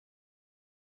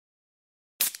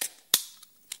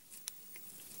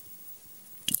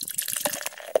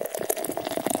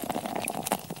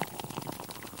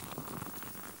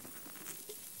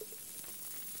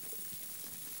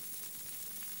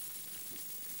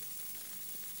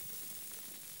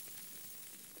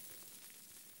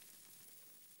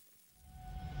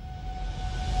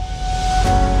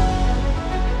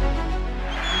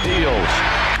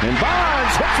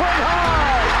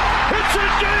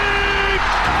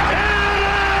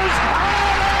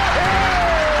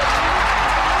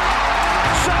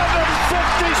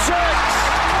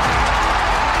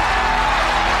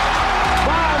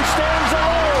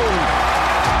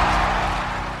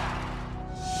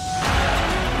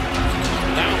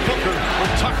Booker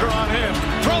with Tucker on him.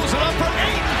 Throws it up for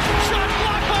Ayton. Shot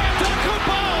blocked by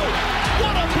Antetokounmpo.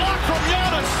 What a block from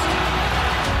Giannis.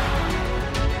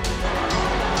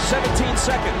 17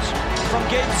 seconds from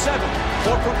Game 7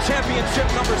 or from championship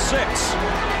number 6.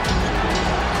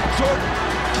 Jordan,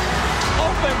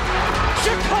 open.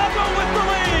 Chicago with the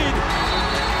lead.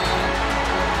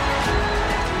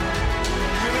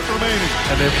 Minute remaining.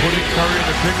 And they're putting Curry in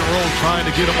the pick and roll, trying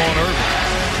to get him on Irving.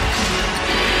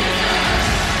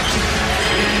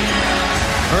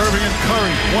 Irving and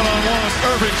Curry, one-on-one.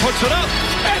 Irving puts it up.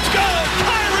 It's good.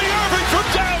 Kyrie Irving from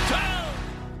downtown.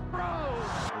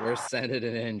 We're sending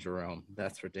it in, Jerome.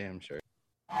 That's for damn sure.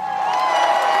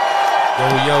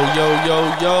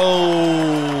 Yo.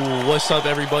 What's up,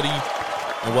 everybody?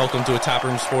 And welcome to a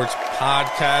Taproom Sports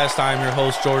podcast. I'm your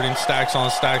host, Jordan. Stacks on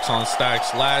Stacks on Stacks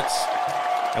Lats.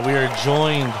 And we are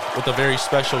joined with a very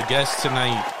special guest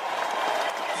tonight,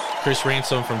 Chris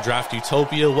Ransom from Draft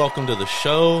Utopia. Welcome to the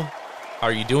show. How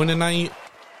are you doing tonight?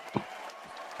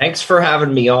 Thanks for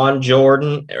having me on,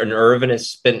 Jordan and Irvin.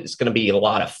 It's going to be a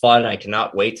lot of fun. I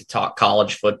cannot wait to talk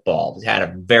college football. We had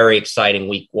a very exciting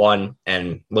week one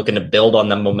and looking to build on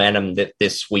the momentum that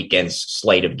this weekend's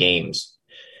slate of games.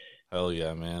 Hell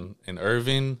yeah, man. And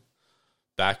Irvin,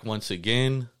 back once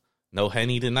again. No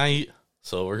Henny tonight,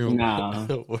 so we're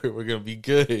gonna be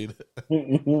good.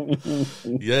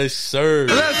 Yes, sir.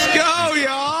 Let's go,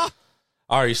 y'all.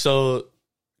 All right, so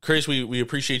Chris, we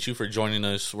appreciate you for joining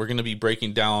us. We're going to be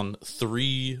breaking down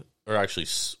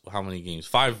how many games?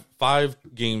 Five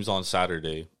games on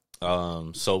Saturday.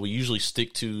 So we usually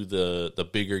stick to the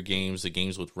bigger games, the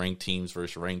games with ranked teams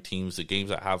versus ranked teams, the games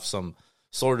that have some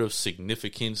sort of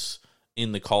significance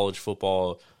in the college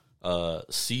football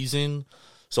season.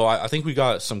 So I think we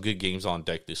got some good games on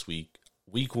deck this week.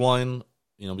 Week one,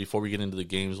 before we get into the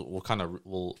games, I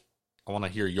want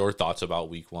to hear your thoughts about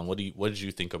week one. What did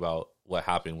you think about what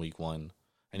happened week one?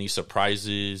 Any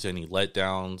surprises, any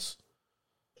letdowns?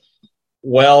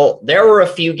 Well, there were a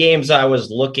few games I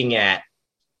was looking at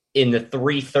in the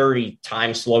 3:30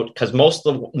 time slot because most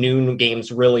of the noon games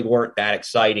really weren't that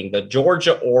exciting. The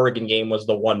Georgia-Oregon game was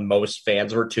the one most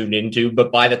fans were tuned into,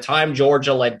 but by the time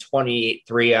Georgia led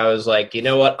 28-3, I was like, you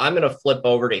know what? I'm going to flip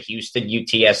over to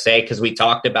Houston-UTSA because we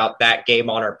talked about that game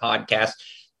on our podcast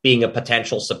being a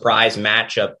potential surprise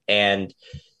matchup, and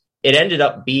it ended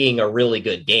up being a really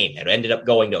good game. It ended up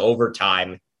going to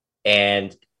overtime,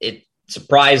 and it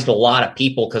surprised a lot of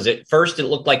people because at first it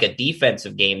looked like a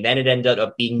defensive game. Then it ended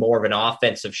up being more of an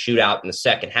offensive shootout in the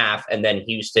second half, and then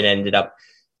Houston ended up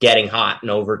getting hot in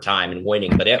overtime and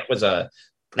winning. But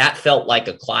that felt like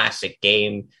a classic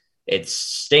game. It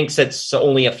stinks that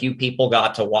only a few people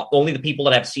got to watch. Only the people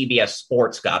that have CBS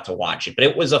Sports got to watch it, but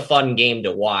it was a fun game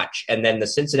to watch. And then the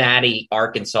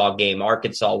Cincinnati-Arkansas game,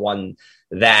 Arkansas won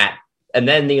that. And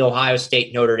then the Ohio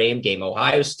State-Notre Dame game.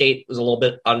 Ohio State was a little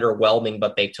bit underwhelming,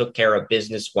 but they took care of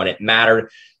business when it mattered.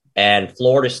 And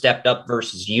Florida stepped up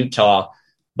versus Utah.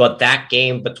 But that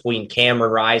game between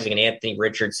Cameron Rising and Anthony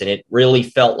Richardson, it really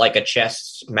felt like a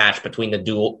chess match between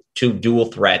the two dual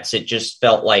threats. It just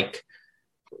felt like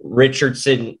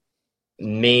Richardson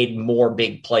made more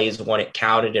big plays when it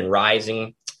counted, and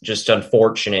Rising, just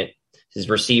unfortunate. His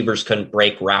receivers couldn't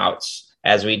break routes,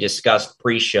 as we discussed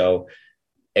pre-show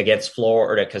against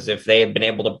Florida, because if they had been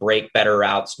able to break better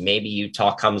routes, maybe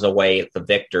Utah comes away the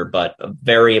victor. But a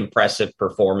very impressive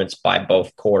performance by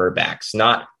both quarterbacks.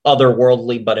 Not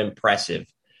otherworldly, but impressive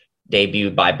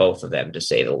debut by both of them, to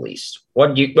say the least. What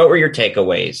were your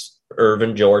takeaways,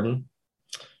 Irvin, Jordan?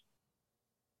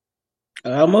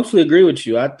 I mostly agree with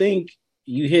you. I think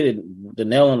you hit the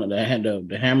nail on the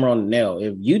hammer on the nail.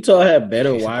 If Utah had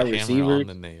better wide receivers,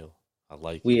 I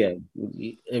like it.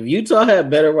 If Utah had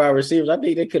better wide receivers, I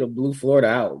think they could have blew Florida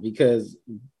out because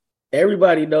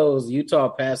everybody knows Utah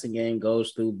passing game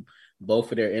goes through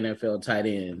both of their NFL tight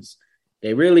ends.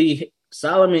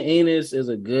 Solomon Enos is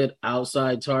a good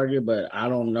outside target, but I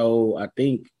don't know. I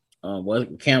think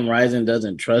Cam Rising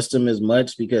doesn't trust him as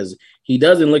much because he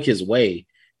doesn't look his way.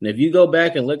 And if you go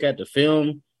back and look at the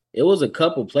film, it was a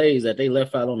couple plays that they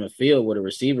left out on the field where the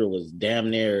receiver was damn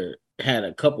near had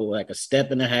a couple, like a step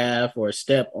and a half or a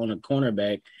step on a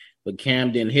cornerback, but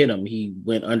Cam didn't hit him. He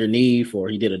went underneath, or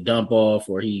he did a dump off,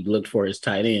 or he looked for his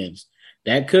tight ends.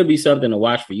 That could be something to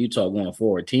watch for Utah going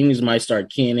forward. Teams might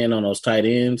start keying in on those tight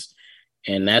ends,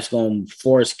 and that's going to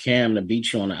force Cam to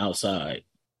beat you on the outside.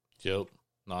 Yep.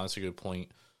 No, that's a good point.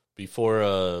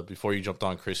 Before you jumped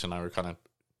on, Chris and I were kind of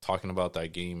talking about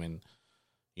that game, and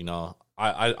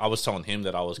I was telling him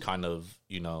that I was kind of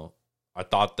I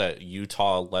thought that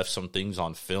Utah left some things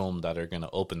on film that are going to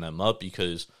open them up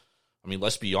because,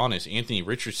 let's be honest, Anthony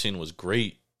Richardson was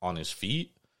great on his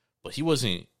feet, but he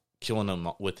wasn't killing them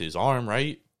with his arm,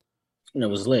 right? And it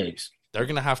was legs. They're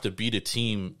going to have to beat a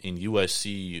team in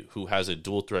USC who has a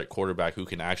dual threat quarterback who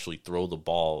can actually throw the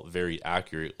ball very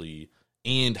accurately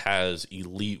and has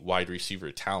elite wide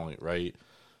receiver talent, right?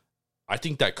 I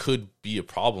think that could be a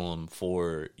problem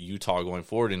for Utah going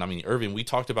forward. And I mean, Irvin, we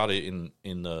talked about it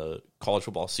in the college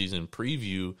football season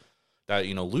preview that,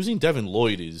 losing Devin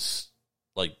Lloyd is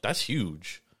like, that's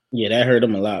huge. Yeah, that hurt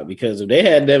him a lot because if they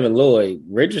had Devin Lloyd,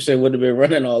 Richardson would have been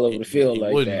running all over the field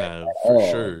like wouldn't that. Have, for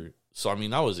sure. So, I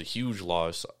mean, that was a huge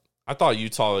loss. I thought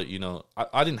Utah,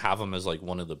 I didn't have them as like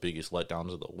one of the biggest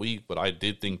letdowns of the week, but I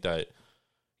did think that,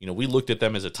 we looked at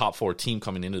them as a top 4 team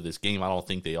coming into this game. I don't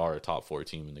think they are a top 4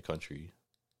 team in the country.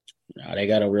 No, they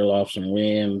got to reel off some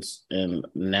wins, and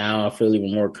now I feel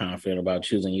even more confident about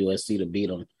choosing USC to beat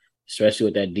them, especially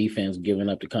with that defense giving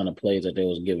up the kind of plays that they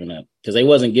was giving up. Because they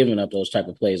wasn't giving up those type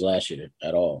of plays last year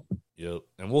at all. Yep.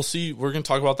 And we'll see. We're going to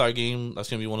talk about that game. That's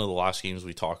going to be one of the last games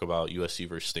we talk about, USC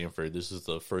versus Stanford. This is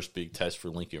the first big test for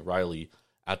Lincoln Riley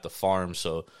at the Farm.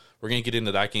 So we're going to get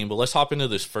into that game. But let's hop into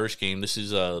this first game. This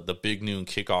is the big noon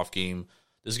kickoff game.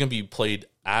 This is going to be played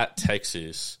at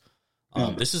Texas.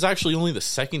 This is actually only the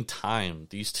second time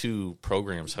these two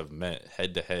programs have met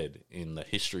head-to-head in the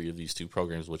history of these two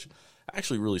programs, which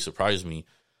actually really surprised me.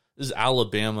 This is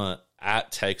Alabama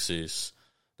at Texas.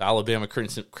 The Alabama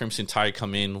Crimson Tide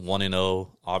come in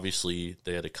 1-0. Obviously,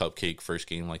 they had a cupcake first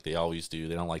game like they always do.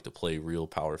 They don't like to play real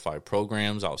Power 5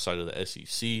 programs outside of the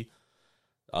SEC.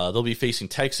 They'll be facing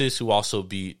Texas, who also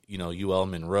beat UL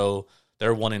Monroe.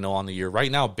 They're 1-0 on the year.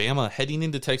 Right now, Bama heading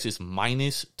into Texas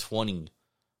minus 20.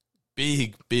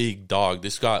 Big dog.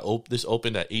 This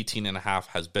opened at 18.5,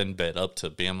 has been bet up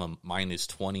to Bama minus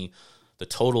 20. The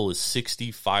total is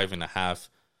 65.5.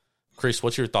 Chris,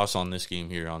 what's your thoughts on this game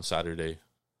here on Saturday?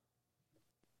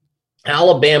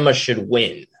 Alabama should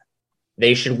win.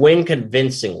 They should win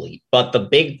convincingly. But the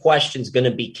big question is going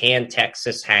to be, can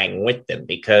Texas hang with them?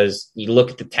 Because you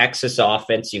look at the Texas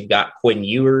offense, you've got Quinn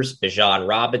Ewers, Bijan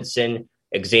Robinson,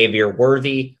 Xavier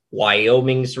Worthy,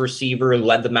 Wyoming's receiver who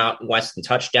led the Mountain West in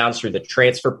touchdowns through the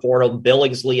transfer portal,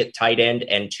 Billingsley at tight end,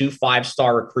 and 2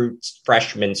 5-star recruits,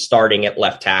 freshmen starting at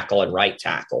left tackle and right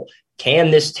tackle. Can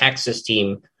this Texas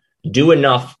team do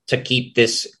enough to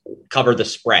cover the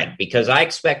spread? Because I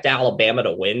expect Alabama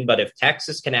to win, but if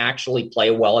Texas can actually play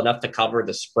well enough to cover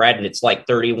the spread and it's like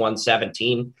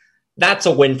 31-17, that's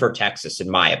a win for Texas,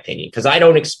 in my opinion, because I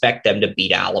don't expect them to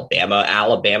beat Alabama.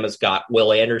 Alabama's got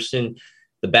Will Anderson,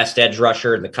 the best edge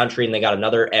rusher in the country, and they got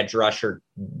another edge rusher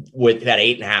with that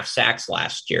 8.5 sacks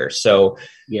last year. So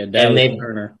yeah,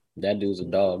 Turner, that dude's a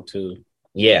dog too.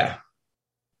 Yeah.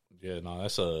 Yeah, no,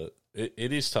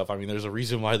 it is tough. I mean, there's a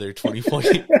reason why they're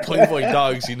 20-point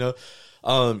dogs,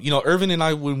 Irvin and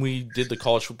I, when we did the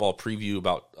college football preview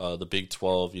about the Big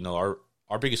 12, our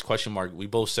biggest question mark, we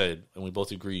both said, and we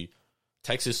both agree,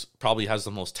 Texas probably has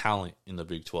the most talent in the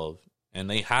Big 12, and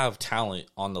they have talent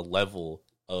on the level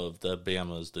of the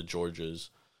Bamas, the Georgias,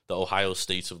 the Ohio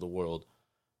States of the world,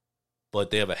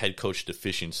 but they have a head coach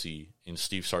deficiency in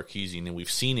Steve Sarkisian, and we've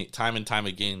seen it time and time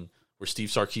again where Steve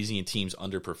Sarkisian teams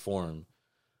underperform.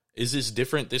 Is this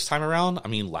different this time around? I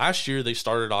mean, last year they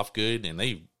started off good, and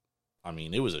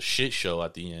it was a shit show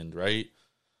at the end, right?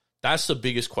 That's the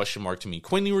biggest question mark to me.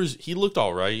 Quinn Ewers, he looked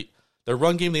all right. Their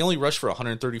run game, they only rushed for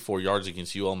 134 yards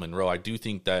against UL Monroe. I do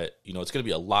think that, it's going to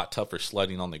be a lot tougher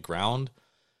sledding on the ground.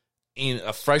 And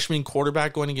a freshman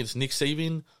quarterback going against Nick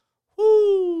Saban,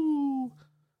 whoo!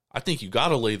 I think you got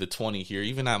to lay the 20 here.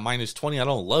 Even at minus 20, I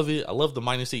don't love it. I love the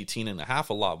minus 18.5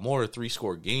 a lot more, a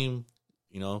 3-score game,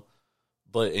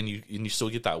 But and you still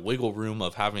get that wiggle room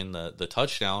of having the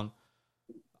touchdown.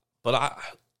 But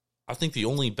I think the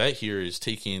only bet here is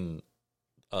taking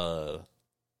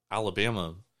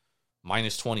Alabama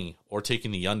minus 20 or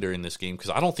taking the under in this game,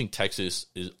 because I don't think Texas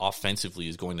offensively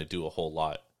is going to do a whole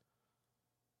lot.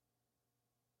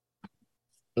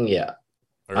 Yeah.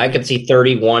 I could see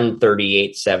 31,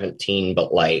 38, 17,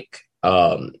 but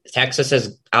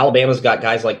Alabama's got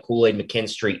guys like Kool-Aid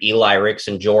McKinstry, Eli Ricks,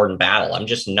 and Jordan Battle. I'm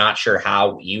just not sure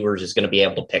how Ewers is going to be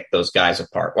able to pick those guys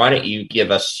apart. Why don't you give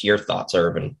us your thoughts,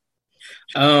 Irvin?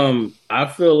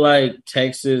 I feel like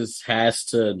Texas has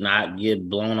to not get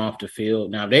blown off the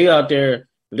field. Now, if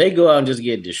they go out and just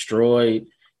get destroyed,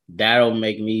 that'll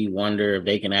make me wonder if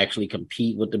they can actually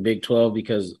compete with the Big 12,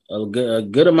 because a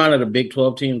good amount of the Big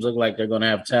 12 teams look like they're going to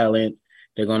have talent.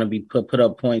 They're going to be put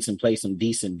up points and play some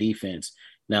decent defense.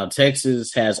 Now,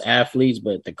 Texas has athletes,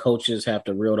 but the coaches have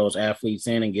to reel those athletes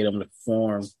in and get them to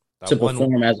perform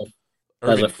as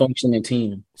a functioning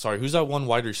team. Sorry, who's that one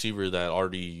wide receiver that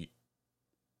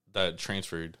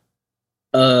transferred?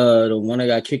 The one that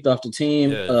got kicked off the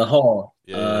team, Hall.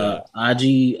 Yeah.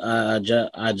 Ajayi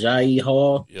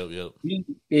Hall. Yep. He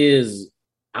is.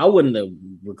 I wouldn't have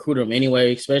recruited him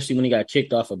anyway, especially when he got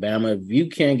kicked off of Bama. If you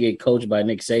can't get coached by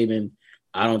Nick Saban,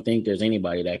 I don't think there's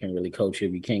anybody that can really coach you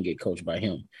if you can't get coached by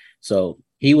him. So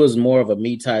he was more of a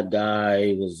me type guy.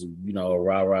 He was, a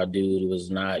rah-rah dude. He was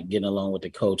not getting along with the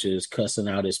coaches, cussing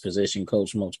out his position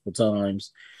coach multiple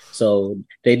times. So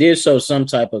they did show some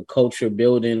type of culture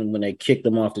building when they kicked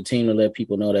him off the team to let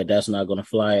people know that that's not going to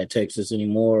fly at Texas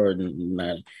anymore.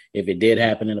 And if it did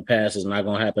happen in the past, it's not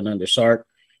going to happen under Sark.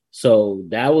 So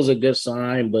that was a good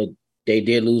sign, but they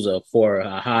did lose a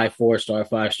high 4-star,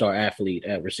 5-star athlete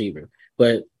at receiver.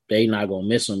 But they not going to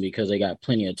miss him because they got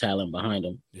plenty of talent behind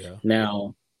them. Yeah.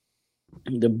 Now,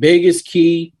 the biggest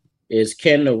key is,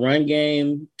 can the run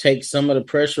game take some of the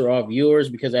pressure off yours?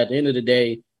 Because at the end of the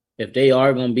day, if they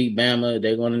are going to beat Bama,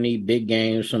 they're going to need big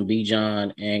games from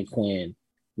Bijan and Quinn.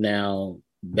 Now,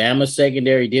 Bama's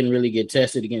secondary didn't really get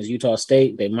tested against Utah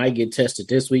State. They might get tested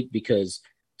this week because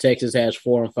Texas has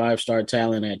 4- and 5-star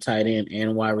talent at tight end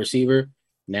and wide receiver.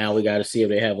 Now we got to see if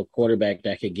they have a quarterback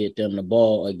that could get them the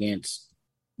ball against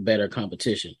better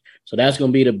competition. So that's going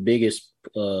to be the biggest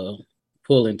pull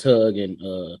and tug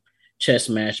and chess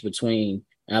match between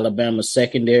Alabama's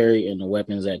secondary and the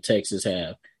weapons that Texas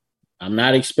have. I'm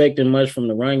not expecting much from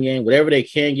the run game. Whatever they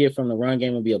can get from the run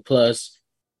game will be a plus.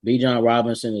 Bijan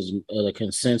Robinson is the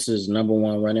consensus number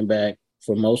 1 running back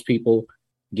for most people,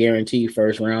 guaranteed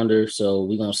first rounder. So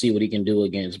we're going to see what he can do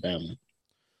against Bama.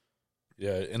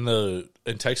 Yeah,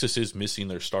 and Texas is missing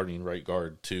their starting right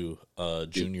guard too,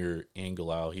 Junior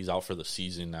Angulau. He's out for the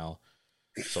season now,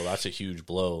 so that's a huge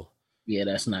blow. Yeah,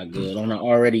 that's not good on an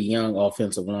already young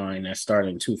offensive line that's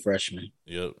starting 2 freshmen.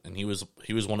 Yep, and he was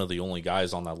one of the only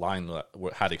guys on that line that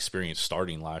had experience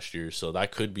starting last year. So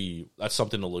that's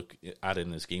something to look at in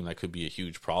this game. That could be a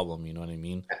huge problem. You know what I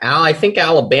mean? Al, I think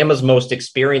Alabama's most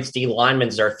experienced D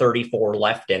linemen are 34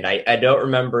 left end. I don't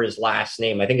remember his last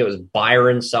name. I think it was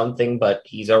Byron something, but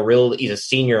he's a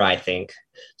senior, I think.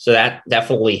 So that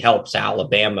definitely helps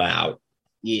Alabama out.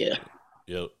 Yeah.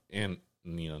 Yep, and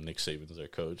Nick Saban's their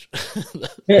coach.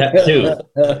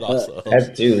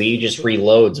 That too. He just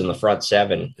reloads in the front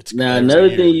 7. Now,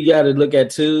 another thing you got to look at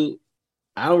too,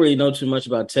 I don't really know too much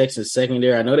about Texas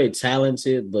secondary. I know they're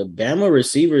talented, but Bama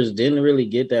receivers didn't really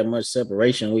get that much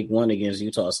separation week 1 against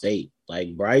Utah State.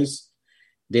 Like Bryce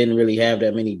didn't really have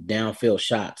that many downfield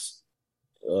shots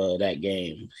that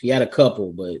game. He had a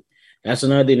couple, but that's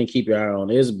another thing to keep your eye on.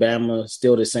 Is Bama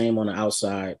still the same on the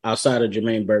outside of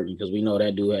Jermaine Burton? Because we know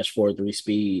that dude has 4.3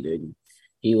 speed, and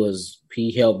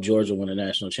he helped Georgia win a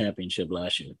national championship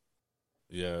last year.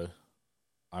 Yeah,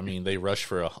 I mean they rushed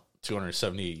for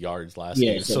 278 yards last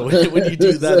game. So when you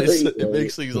do that, it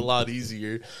makes things a lot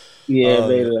easier. Yeah, it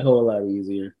made it a whole lot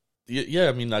easier. Yeah,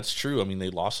 I mean that's true. I mean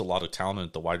they lost a lot of talent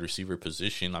at the wide receiver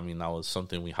position. I mean that was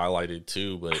something we highlighted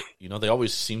too. But they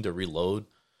always seem to reload.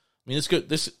 I mean it's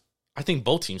good. I think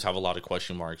both teams have a lot of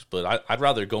question marks, but I'd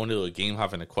rather go into a game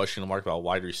having a question mark about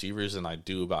wide receivers than I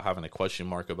do about having a question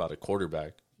mark about a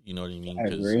quarterback. You know what I mean? I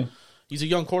agree. He's a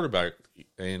young quarterback,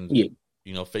 and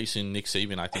facing Nick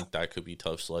Saban, I think that could be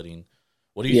tough sledding.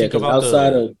 What do you think about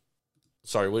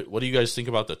what do you guys think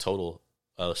about the total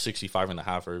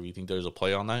 65.5? Or do you think there's a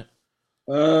play on that?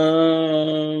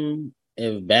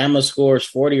 If Bama scores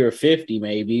 40 or 50,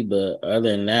 maybe, but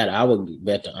other than that, I would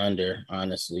bet the under,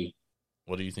 honestly.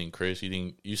 What do you think, Chris?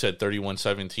 You said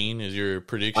 31-17 is your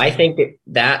prediction? I think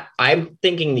I'm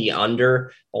thinking the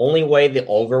under. Only way the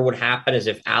over would happen is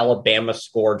if Alabama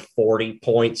scored 40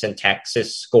 points and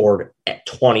Texas scored at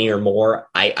 20 or more.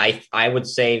 I would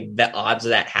say the odds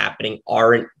of that happening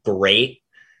aren't great.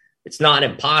 It's not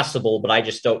impossible, but I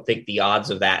just don't think the odds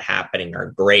of that happening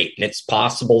are great. And it's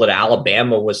possible that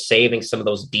Alabama was saving some of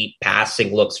those deep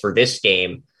passing looks for this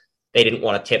game. They didn't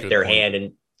want to tip their hand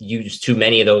and used too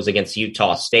many of those against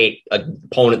Utah State, an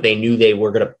opponent they knew they were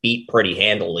going to beat pretty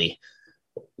handily.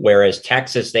 Whereas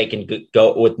Texas, they can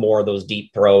go with more of those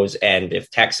deep throws, and if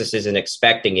Texas isn't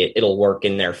expecting it, it'll work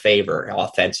in their favor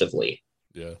offensively.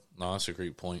 Yeah, no, that's a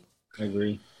great point. I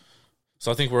agree.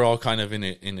 So I think we're all kind of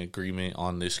in agreement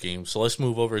on this game. So let's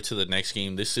move over to the next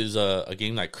game. This is a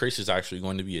game that Chris is actually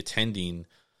going to be attending.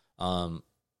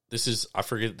 I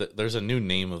forget that there's a new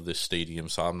name of this stadium,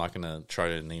 so I'm not going to try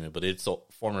to name it, but it's the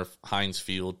former Heinz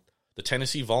Field. The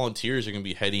Tennessee Volunteers are going to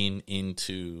be heading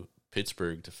into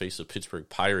Pittsburgh to face the Pittsburgh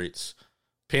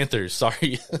Panthers,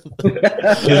 sorry.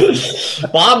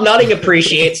 Bob Nutting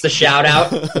appreciates the shout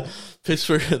out.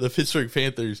 The Pittsburgh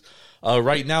Panthers.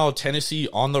 Right now, Tennessee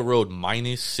on the road,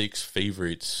 -6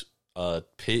 favorites.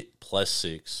 Pitt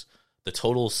 +6. The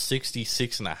total is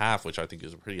 66.5, which I think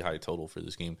is a pretty high total for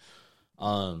this game.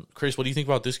 Chris, what do you think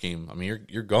about this game? I mean,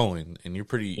 you're going, and you're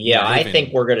pretty. Yeah, I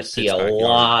think we're going to see a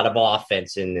lot of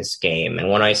offense in this game. And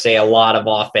when I say a lot of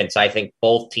offense, I think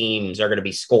both teams are going to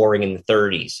be scoring in the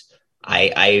 30s.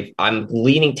 I'm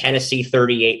leaning Tennessee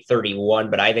 38-31,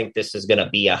 but I think this is going to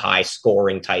be a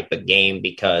high-scoring type of game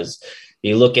because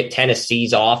you look at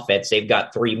Tennessee's offense, they've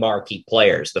got 3 marquee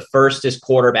players. The first is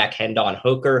quarterback Hendon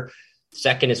Hooker.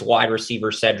 Second is wide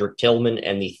receiver Cedric Tillman,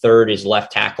 and the third is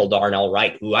left tackle Darnell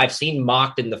Wright, who I've seen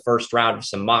mocked in the first round of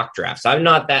some mock drafts. I'm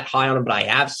not that high on him, but I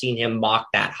have seen him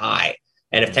mocked that high.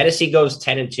 And if Tennessee goes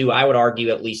 10-2, I would argue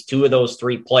at least 2 of those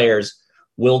 3 players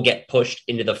will get pushed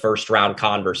into the first round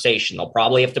conversation. They'll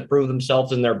probably have to prove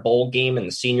themselves in their bowl game and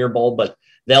the Senior Bowl, but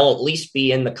they'll at least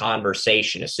be in the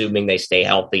conversation, assuming they stay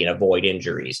healthy and avoid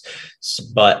injuries.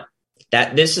 But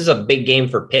this is a big game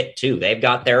for Pitt, too. They've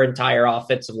got their entire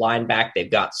offensive line back.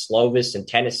 They've got Slovis and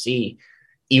Tennessee.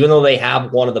 Even though they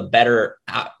have one of the better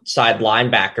outside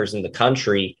linebackers in the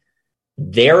country,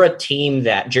 they're a team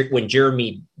that when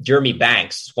Jeremy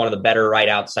Banks is one of the better right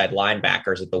outside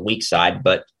linebackers at the weak side,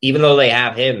 but even though they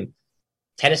have him,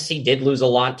 Tennessee did lose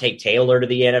Alontae Taylor to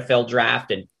the NFL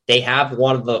draft, and they have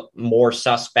one of the more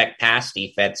suspect pass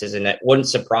defenses, and it wouldn't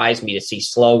surprise me to see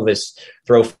Slovis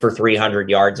throw for 300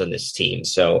 yards on this team.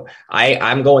 So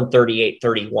I'm going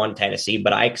 38-31 Tennessee,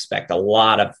 but I expect a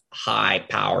lot of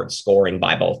high-powered scoring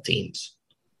by both teams.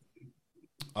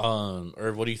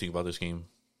 Irv, what do you think about this game?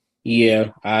 Yeah,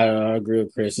 I agree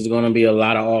with Chris. It's going to be a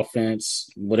lot of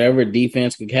offense. Whatever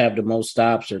defense could have the most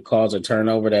stops or cause a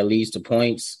turnover that leads to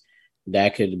points,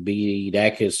 that could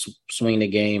swing the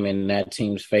game in that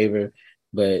team's favor.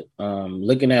 But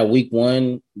looking at week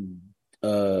 1,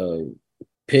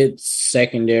 Pitt's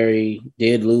secondary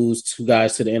did lose 2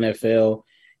 guys to the NFL,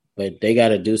 but they got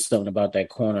to do something about that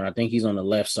corner. I think he's on the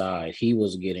left side. He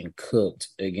was getting cooked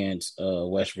against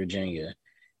West Virginia.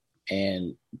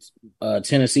 And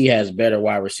Tennessee has better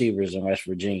wide receivers than West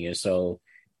Virginia, so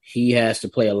he has to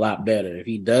play a lot better. If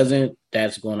he doesn't,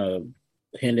 that's going to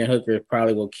Hendon Hooker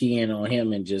probably will key in on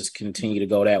him and just continue to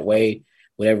go that way.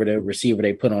 Whatever the receiver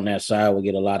they put on that side will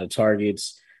get a lot of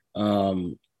targets.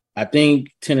 I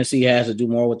think Tennessee has to do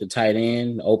more with the tight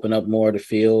end, open up more of the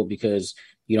field, because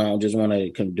you don't just want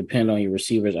to depend on your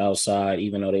receivers outside,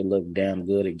 even though they look damn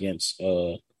good against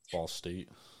Ball State.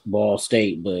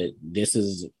 But this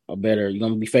is you're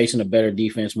going to be facing a better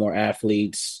defense, more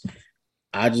athletes.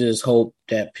 I just hope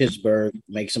that Pittsburgh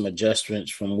makes some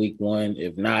adjustments from week 1.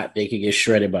 If not, they could get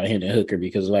shredded by Hendon Hooker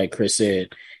because, like Chris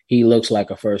said, he looks like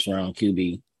a first-round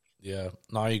QB. Yeah,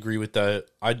 no, I agree with that.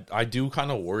 I do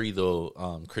kind of worry,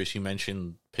 though, Chris, you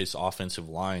mentioned Pitt's offensive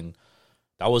line.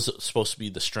 That was supposed to be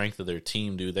the strength of their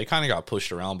team, dude. They kind of got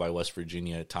pushed around by West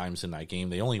Virginia at times in that game.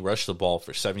 They only rushed the ball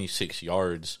for 76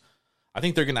 yards. I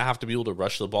think they're going to have to be able to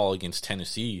rush the ball against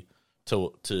Tennessee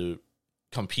to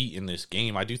compete in this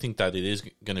game. I do think that it is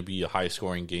going to be a high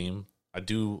scoring game. I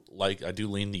do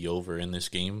lean the over in this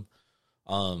game.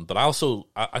 But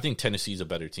I think Tennessee's a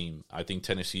better team. I think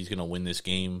Tennessee's going to win this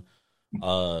game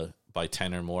by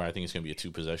 10 or more. I think it's going to be a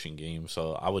 2-possession game.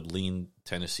 So I would lean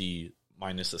Tennessee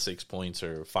minus the 6 points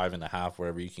or 5.5,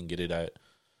 wherever you can get it at.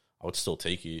 I would still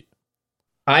take it.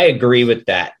 I agree with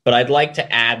that, but I'd like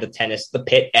to add the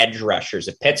Pitt edge rushers.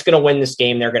 If Pitt's going to win this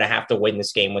game, they're going to have to win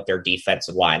this game with their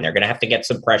defensive line. They're going to have to get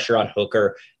some pressure on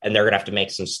Hooker, and they're going to have to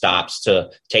make some stops to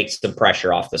take some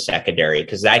pressure off the secondary,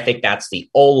 because I think that's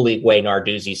the only way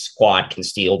Narduzzi's squad can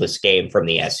steal this game from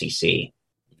the SEC.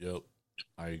 Yep,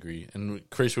 I agree. And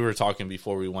Chris, we were talking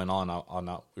before we went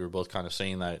on we were both kind of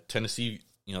saying that Tennessee,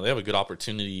 they have a good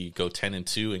opportunity to go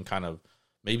 10-2 and kind of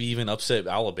maybe even upset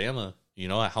Alabama,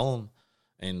 at home,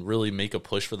 and really make a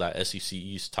push for that SEC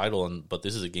East title. But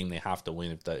this is a game they have to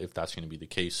win if that's going to be the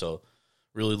case. So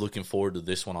really looking forward to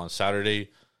this one on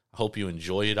Saturday. I hope you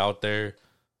enjoy it out there.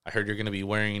 I heard you're going to be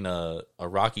wearing a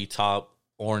Rocky Top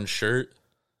orange shirt.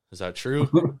 Is that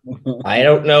true? I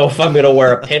don't know if I'm going to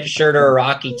wear a Pitt shirt or a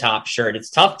Rocky Top shirt. It's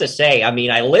tough to say. I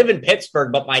mean, I live in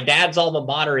Pittsburgh, but my dad's alma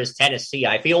mater is Tennessee.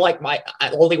 I feel like my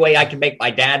only way I can make my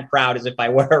dad proud is if I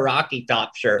wear a Rocky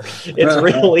Top shirt.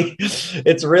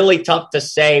 It's really tough to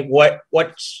say what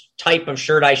type of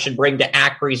shirt I should bring to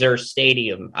Acrisure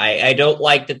Stadium. I don't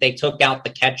like that they took out the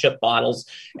ketchup bottles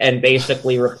and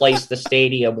basically replaced the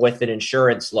stadium with an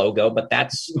insurance logo, but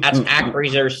that's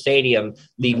Acrisure Stadium,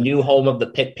 the new home of the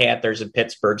Pitt Panthers and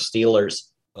Pittsburgh Steelers.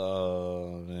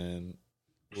 Oh, man.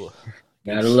 Well,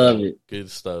 gotta love it. Good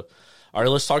stuff. All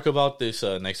right, let's talk about this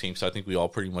next game. So I think we all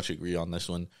pretty much agree on this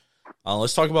one.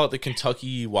 Let's talk about the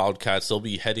Kentucky Wildcats. They'll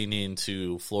be heading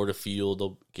into Florida Field,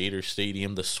 the Gator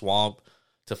Stadium, the Swamp,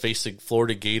 to face the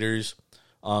Florida Gators.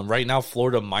 Right now,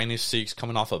 Florida -6,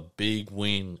 coming off a big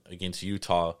win against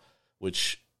Utah,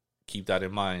 which, keep that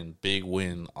in mind, big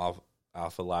win off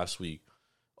of last week.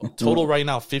 Total right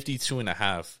now,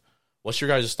 52.5. What's your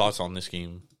guys' thoughts on this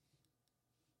game?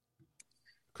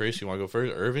 Chris, you want to go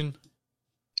first? Irvin?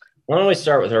 Why don't we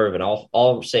start with Irvin?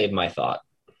 I'll save my thought.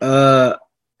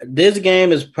 This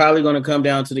game is probably going to come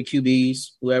down to the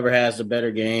QBs, whoever has the better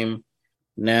game.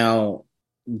 Now,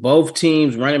 both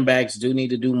teams' running backs do need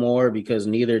to do more because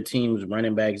neither team's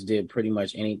running backs did pretty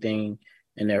much anything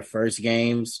in their first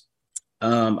games.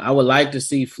 I would like to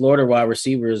see Florida wide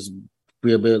receivers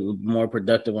be a bit more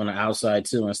productive on the outside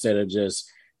too, instead of just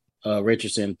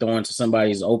Richardson throwing to somebody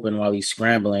who's open while he's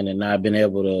scrambling and not being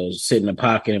able to sit in the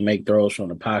pocket and make throws from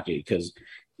the pocket. Because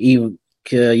even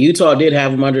Utah did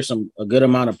have him under a good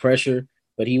amount of pressure,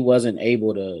 but he wasn't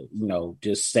able to,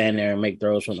 just stand there and make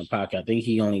throws from the pocket. I think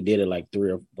he only did it like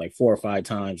 4 or 5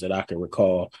 times that I can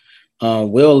recall.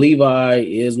 Will Levi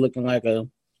is looking like a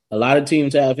lot of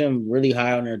teams have him really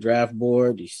high on their draft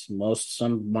board.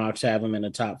 Some mocks have him in the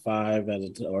top 5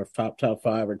 or top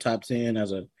 5 or top 10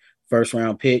 as a first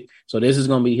round pick. So this is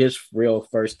going to be his real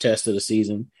first test of the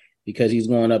season because he's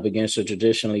going up against a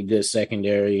traditionally good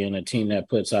secondary and a team that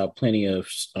puts out plenty of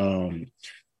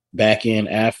back end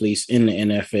athletes in the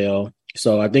NFL.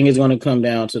 So I think it's going to come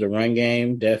down to the run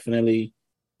game. Definitely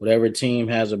whatever team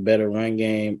has a better run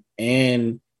game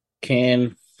and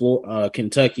can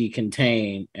Kentucky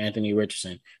contain Anthony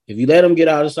Richardson. If you let him get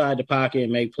outside the pocket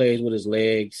and make plays with his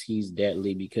legs, he's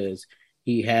deadly because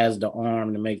he has the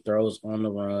arm to make throws on the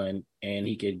run, and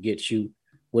he could get you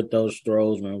with those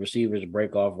throws when receivers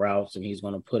break off routes, and he's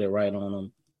going to put it right on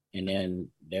them. And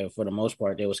then, for the most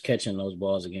part, they was catching those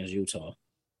balls against Utah.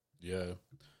 Yeah.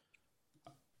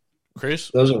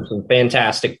 Chris? Those are some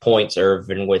fantastic points,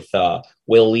 Irvin, with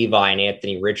Will Levi and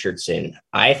Anthony Richardson.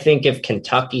 I think if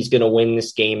Kentucky's going to win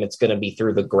this game, it's going to be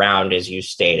through the ground, as you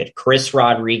stated. Chris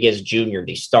Rodriguez Jr.,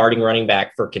 the starting running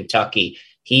back for Kentucky,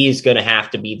 he is going to have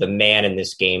to be the man in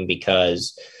this game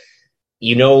because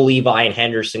Levi and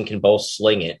Henderson can both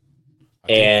sling it.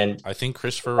 I think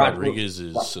Christopher Rodriguez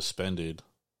is suspended.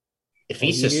 If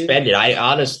he's suspended, I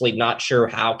honestly not sure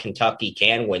how Kentucky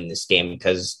can win this game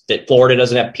because Florida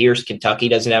doesn't have Pierce, Kentucky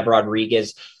doesn't have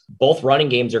Rodriguez. Both running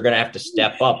games are going to have to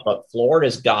step up, but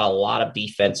Florida's got a lot of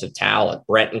defensive talent.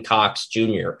 Brenton Cox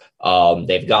Jr.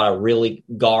 They've got a really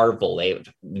Garvel.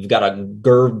 They've got a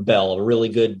Gerbell, a really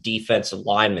good defensive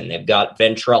lineman. They've got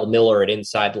Ventrell Miller at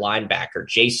inside linebacker.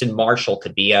 Jason Marshall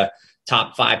could be a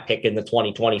top 5 pick in the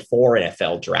 2024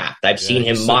 NFL draft. I've seen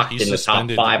him mocked in the top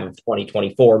 5 of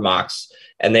 2024 mocks.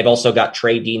 And they've also got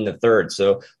Trey Dean III.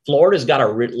 So Florida's got a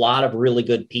lot of really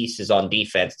good pieces on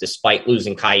defense, despite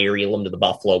losing Kaiir Elam to the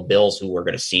Buffalo Bills, who we're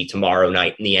going to see tomorrow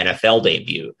night in the NFL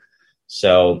debut.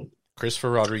 So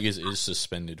Christopher Rodriguez is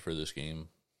suspended for this game.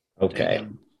 Okay.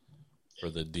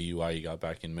 For the DUI he got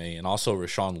back in May. And also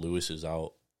Rashawn Lewis is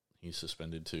out. He's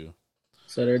suspended too.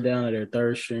 So they're down to their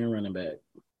third string running back.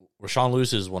 Rashawn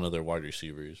Lewis is one of their wide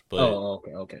receivers. But,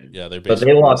 okay. Yeah, but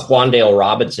they lost Wandale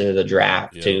Robinson to the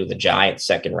draft to the Giants'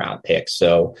 second-round pick.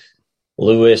 So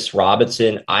Lewis,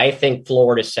 Robinson, I think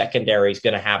Florida's secondary is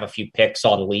going to have a few picks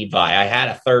on Levi. I had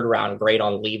a third-round grade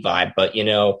on Levi, but,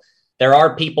 there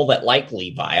are people that like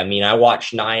Levi. I mean, I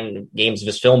watched 9 games of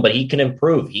his film, but he can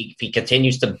improve. If he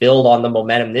continues to build on the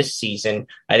momentum this season,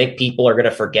 I think people are going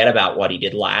to forget about what he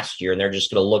did last year, and they're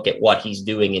just going to look at what he's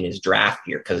doing in his draft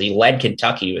year because he led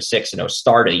Kentucky to a 6-0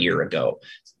 start a year ago.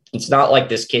 It's not like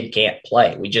this kid can't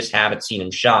play. We just haven't seen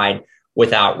him shine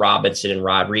without Robinson and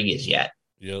Rodriguez yet.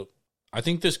 Yep. I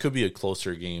think this could be a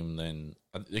closer game than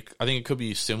 – I think it could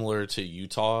be similar to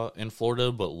Utah and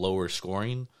Florida, but lower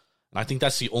scoring. And I think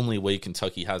that's the only way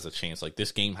Kentucky has a chance. Like,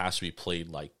 this game has to be played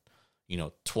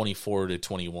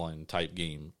 24-21 type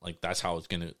game. Like, that's how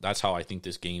I think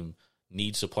this game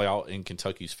needs to play out in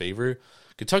Kentucky's favor.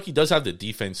 Kentucky does have the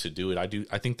defense to do it.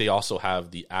 I think they also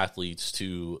have the athletes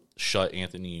to shut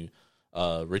Anthony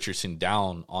Richardson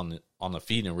down on the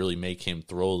feet and really make him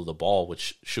throw the ball,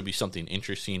 which should be something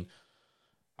interesting.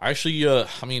 I actually, I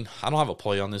don't have a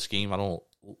play on this game. I don't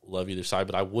love either side,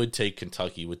 but I would take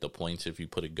Kentucky with the points if you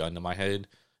put a gun to my head,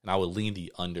 and I would lean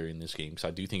the under in this game because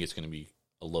I do think it's going to be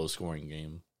a low-scoring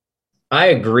game. I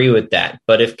agree with that,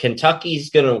 but if Kentucky's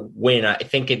going to win, I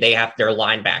think their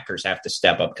linebackers have to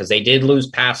step up because they did lose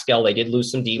Pascal, they did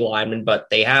lose some D linemen, but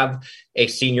they have a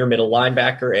senior middle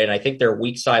linebacker, and I think their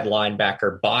weak side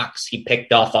linebacker, Box, he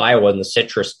picked off Iowa in the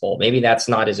Citrus Bowl. Maybe that's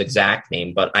not his exact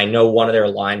name, but I know one of their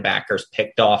linebackers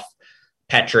picked off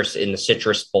Petrus in the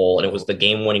Citrus Bowl, and it was the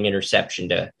game-winning interception.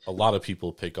 A lot of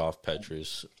people pick off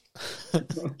Petrus.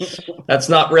 That's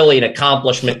not really an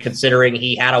accomplishment considering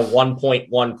he had a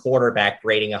 1.1 quarterback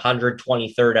rating,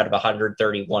 123rd out of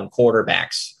 131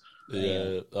 quarterbacks.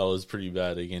 Yeah, that was pretty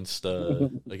bad against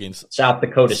South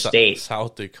Dakota State.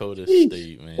 South Dakota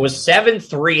State, man. It was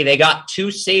 7-3. They got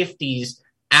 2 safeties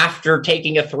after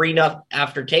taking a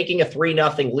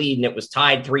 3-0 lead, and it was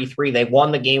tied 3-3. They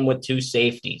won the game with 2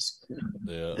 safeties.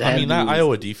 Yeah, I mean that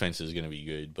Iowa defense is going to be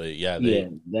good, but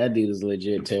that dude is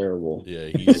legit terrible. Yeah,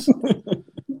 he's.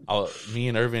 Me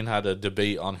and Irvin had a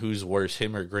debate on who's worse,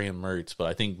 him or Graham Mertz, but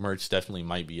I think Mertz definitely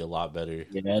might be a lot better.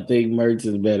 Yeah, I think Mertz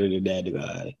is better than that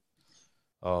guy.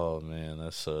 Oh man,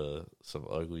 that's some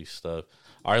ugly stuff.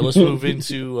 All right, let's move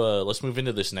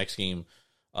into this next game,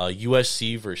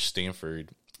 USC versus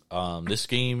Stanford. This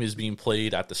game is being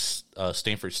played at the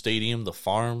Stanford Stadium, the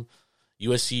Farm.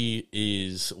 USC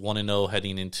is 1-0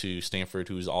 heading into Stanford,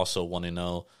 who is also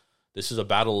 1-0. This is a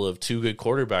battle of 2 good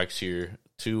quarterbacks here,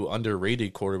 2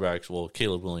 underrated quarterbacks. Well,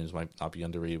 Caleb Williams might not be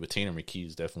underrated, but Tanner McKee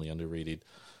is definitely underrated.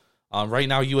 Right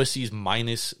now, USC is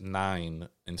 -9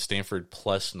 and Stanford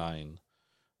 +9.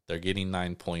 They're getting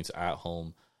 9 points at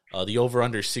home. The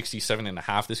over-under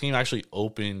 67.5. This game actually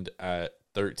opened at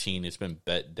 13. It's been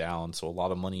bet down, so a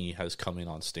lot of money has come in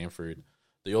on Stanford.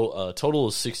 The total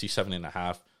is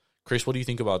 67.5. Chris, what do you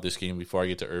think about this game before I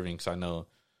get to Irving? Because I know,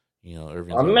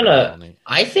 Irving.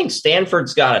 I think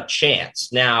Stanford's got a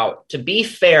chance. Now, to be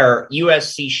fair,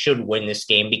 USC should win this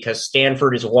game because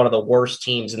Stanford is one of the worst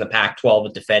teams in the Pac-12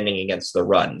 at defending against the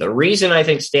run. The reason I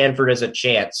think Stanford has a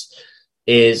chance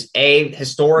is A,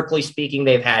 historically speaking,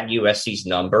 they've had USC's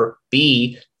number.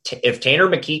 B, if Tanner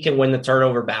McKee can win the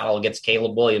turnover battle against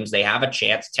Caleb Williams, they have a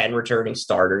chance, 10 returning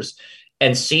starters.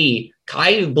 And C,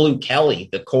 Caillou Blue Kelly,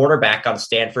 the quarterback on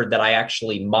Stanford that I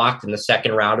actually mocked in the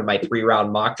second round of my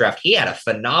 3-round mock draft, he had a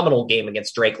phenomenal game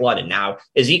against Drake London. Now,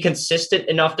 is he consistent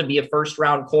enough to be a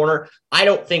first-round corner? I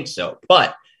don't think so.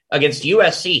 But against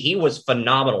USC, he was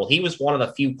phenomenal. He was one of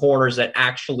the few corners that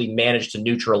actually managed to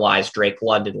neutralize Drake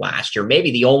London last year. Maybe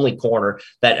the only corner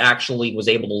that actually was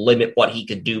able to limit what he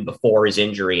could do before his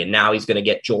injury. And now he's going to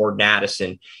get Jordan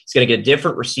Addison. He's going to get a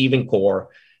different receiving core.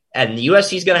 And the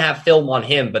USC is going to have film on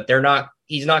him, but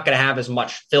he's not going to have as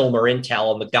much film or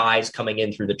intel on the guys coming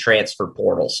in through the transfer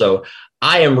portal. So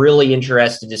I am really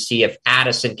interested to see if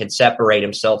Addison can separate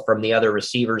himself from the other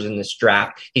receivers in this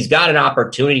draft. He's got an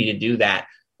opportunity to do that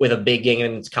with a big game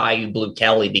against Caillou Blue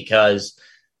Kelly because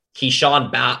Keyshawn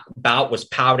Bout was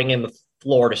pouting in the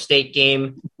Florida State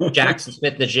game. Jackson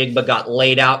Smith-Njigba got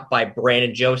laid out by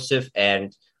Brandon Joseph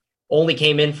and only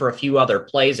came in for a few other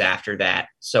plays after that.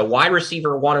 So wide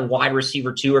receiver 1 and wide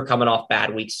receiver 2 are coming off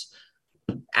bad weeks.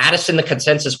 Addison, the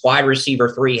consensus wide receiver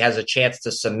 3, has a chance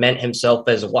to cement himself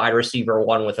as a wide receiver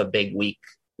 1 with a big week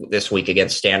this week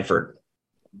against Stanford.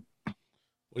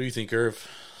 What do you think, Irv?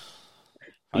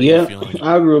 I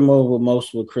agree with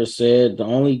most of what Chris said. The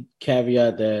only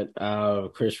caveat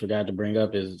that Chris forgot to bring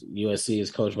up is USC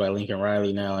is coached by Lincoln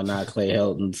Riley now and not Clay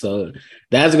Helton. So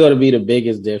that's going to be the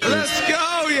biggest difference. Let's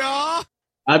go, y'all.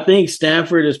 I think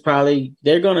Stanford is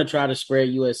they're going to try to spread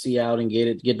USC out and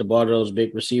get the ball to those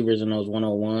big receivers and those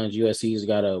 101s. USC's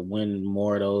got to win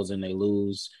more of those and they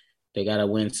lose. They got to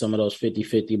win some of those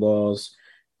 50-50 balls.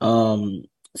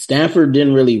 Stanford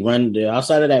didn't really run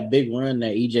outside of that big run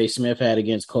that E.J. Smith had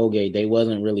against Colgate. They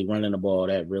wasn't really running the ball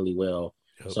that really well.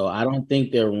 Yep. So I don't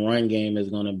think their run game is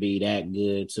going to be that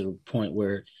good to the point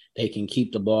where they can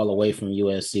keep the ball away from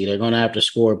USC. They're going to have to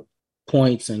score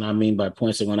points, and I mean by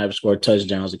points, they're going to have to score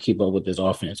touchdowns to keep up with this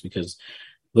offense because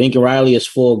Lincoln Riley is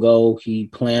full go. He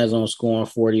plans on scoring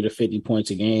 40 to 50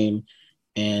 points a game,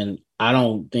 and I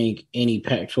don't think any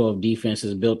Pac-12 defense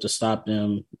is built to stop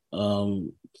them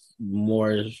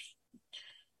more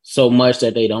so much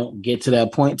that they don't get to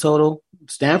that point total.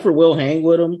 Stanford will hang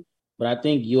with them, but I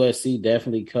think USC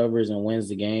definitely covers and wins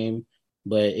the game.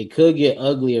 But it could get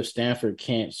ugly if Stanford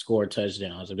can't score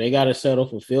touchdowns. If they got to settle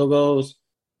for field goals,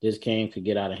 this game could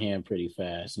get out of hand pretty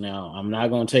fast. Now, I'm not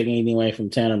going to take anything away from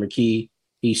Tanner McKee.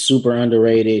 He's super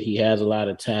underrated. He has a lot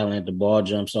of talent. The ball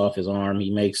jumps off his arm.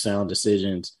 He makes sound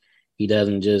decisions. He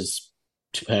doesn't just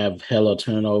have hella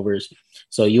turnovers.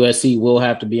 So USC will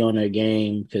have to be on their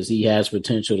game because he has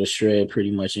potential to shred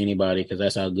pretty much anybody because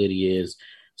that's how good he is.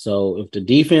 So if the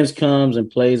defense comes and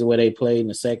plays the way they played in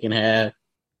the second half,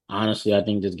 honestly, I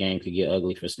think this game could get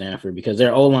ugly for Stanford because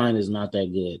their O-line is not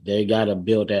that good. They got to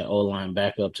build that O-line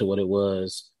back up to what it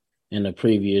was in the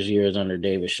previous years under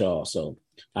David Shaw. So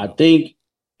I think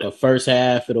the first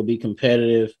half it'll be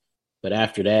competitive, but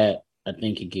after that, I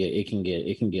think it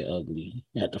can get ugly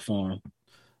at the Farm.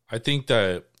 I think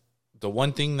that the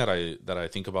one thing that I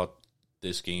think about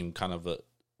this game, kind of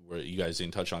where you guys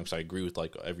didn't touch on, because I agree with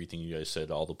like everything you guys said,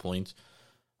 all the points,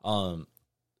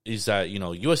 is that, you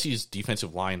know, USC's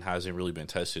defensive line hasn't really been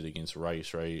tested against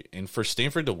Rice, right? And for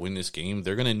Stanford to win this game,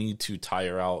 they're going to need to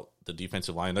tire out the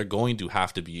defensive line. They're going to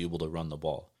have to be able to run the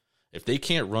ball. If they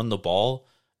can't run the ball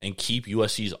and keep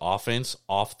USC's offense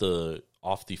off the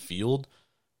field,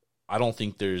 I don't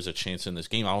think there's a chance in this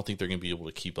game. I don't think they're going to be able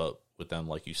to keep up with them,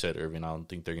 like you said, Irvin. I don't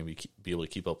think they're going to be able to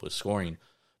keep up with scoring.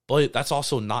 But that's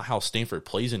also not how Stanford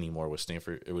plays anymore with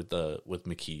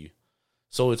McKee.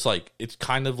 So it's like, it's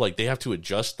kind of like they have to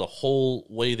adjust the whole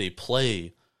way they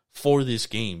play for this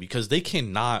game, because they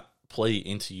cannot play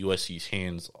into USC's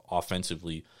hands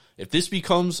offensively. If this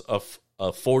becomes a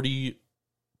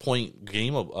 40-point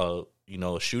game, of a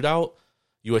shootout,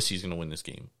 USC is going to win this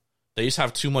game. They just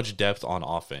have too much depth on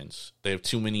offense. They have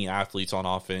too many athletes on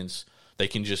offense. They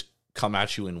can just come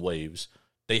at you in waves.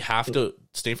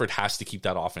 Stanford has to keep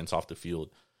that offense off the field.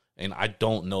 And I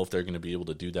don't know if they're going to be able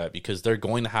to do that, because they're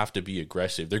going to have to be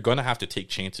aggressive. They're going to have to take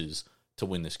chances to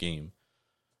win this game.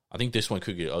 I think this one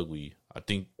could get ugly.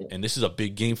 And this is a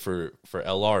big game for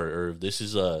LR. Or this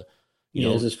is this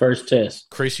is his first test.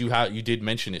 Chris, you did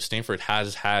mention it. Stanford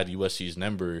has had USC's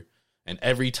number, and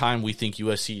every time we think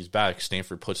USC is back,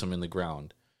 Stanford puts them in the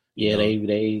ground. Yeah,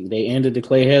 they ended the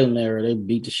Clay Helton era. They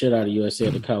beat the shit out of USC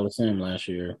at the Coliseum last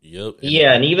year. Yep.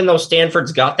 Yeah, and even though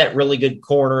Stanford's got that really good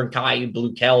corner in Caillou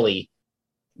Blue-Kelly,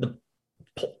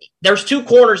 there's two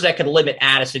corners that can limit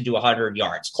Addison to 100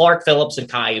 yards, Clark Phillips and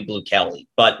Caillou Blue-Kelly.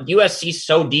 But USC's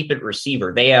so deep at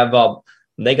receiver. They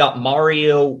got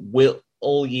Mario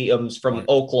Williams from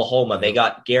Oklahoma. They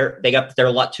got their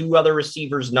two other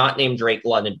receivers not named Drake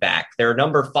London back. Their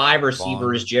number 5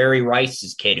 receiver is Jerry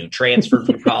Rice's kid, who transferred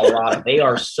from Colorado. They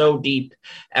are so deep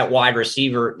at wide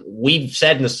receiver. We've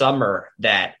said in the summer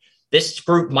that this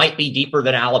group might be deeper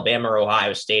than Alabama or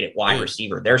Ohio State at wide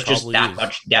receiver. There's just that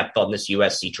much depth on this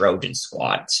USC Trojan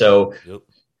squad. So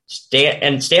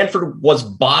Stanford was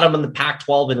bottom in the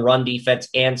Pac-12 in run defense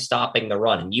and stopping the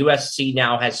run. And USC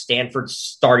now has Stanford's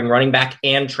starting running back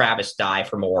and Travis Dye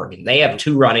from Oregon. They have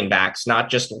 2 running backs, not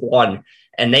just one.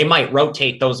 And they might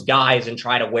rotate those guys and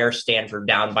try to wear Stanford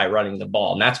down by running the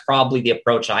ball. And that's probably the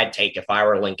approach I'd take if I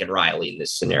were Lincoln Riley in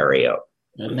this scenario.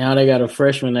 And now they got a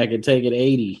freshman that can take it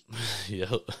 80.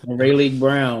 Yep. Rayleigh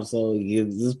Brown. So you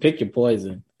just pick your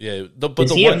poison. Yeah,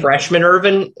 is he a freshman,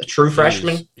 Irvin? A true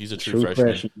freshman? He's a true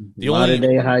freshman. The modern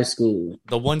day high school.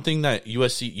 The one thing that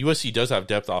USC does have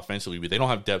depth offensively, but they don't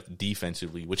have depth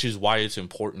defensively, which is why it's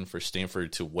important for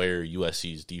Stanford to wear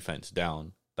USC's defense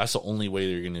down. That's the only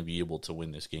way they're going to be able to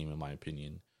win this game, in my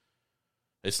opinion.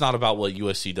 It's not about what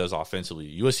USC does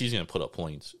offensively. USC is going to put up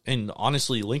points. And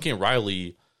honestly, Lincoln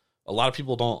Riley, a lot of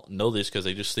people don't know this because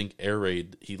they just think air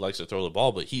raid, he likes to throw the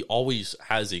ball, but he always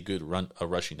has a good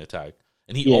rushing attack.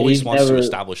 And he always wants to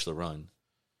establish the run.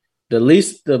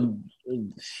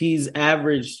 He's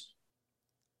averaged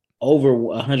over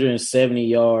 170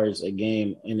 yards a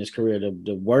game in his career.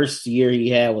 The worst year he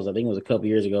had was, I think it was a couple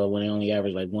years ago, when he only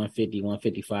averaged like 150,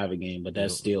 155 a game. But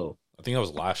that's still, I think that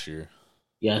was last year.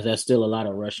 Yeah, that's still a lot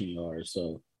of rushing yards.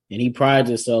 So, and he prides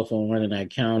himself on running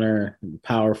that counter,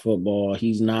 power football.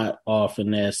 He's not all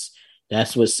finesse.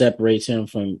 That's what separates him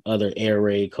from other air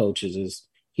raid coaches, is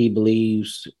he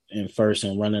believes in first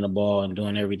and running the ball and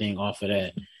doing everything off of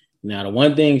that. Now, the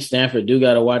one thing Stanford do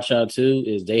got to watch out too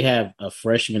is they have a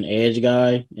freshman edge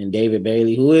guy in David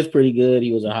Bailey, who is pretty good.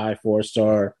 He was a high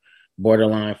 4-star,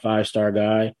 borderline 5-star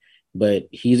guy, but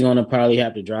he's going to probably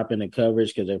have to drop into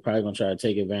coverage because they're probably going to try to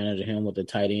take advantage of him with the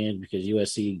tight end, because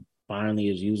USC finally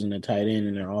is using the tight end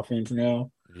in their offense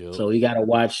now. Yep. So you got to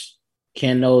watch,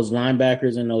 can those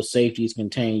linebackers and those safeties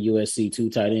contain USC 2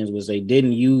 tight ends, which they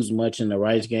didn't use much in the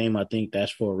Rice game. I think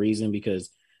that's for a reason,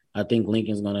 because I think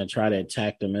Lincoln's going to try to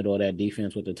attack the middle of that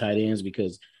defense with the tight ends,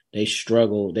 because they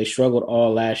struggled. They struggled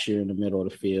all last year in the middle of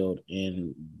the field,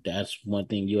 and that's one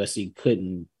thing USC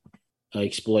couldn't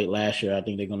exploit last year. I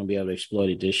think they're going to be able to exploit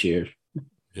it this year.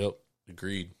 Yep,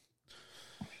 agreed.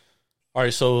 All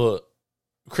right, so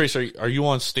Chris, are you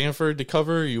on Stanford to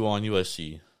cover, or are you on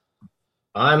USC?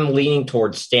 I'm leaning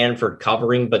towards Stanford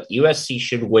covering, but USC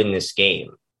should win this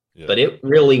game. Yeah. But it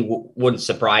really wouldn't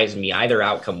surprise me. Either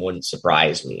outcome wouldn't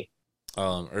surprise me.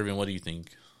 Irvin, what do you think?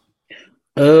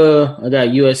 I got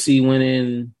USC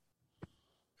winning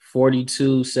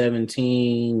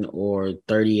 42-17 or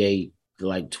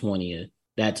 38-20,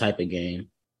 that type of game.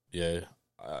 Yeah.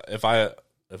 If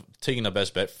taking the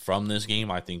best bet from this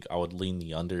game, I think I would lean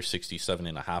the under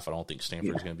 67.5. I don't think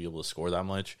Stanford's going to be able to score that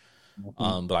much.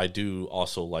 Mm-hmm. But I do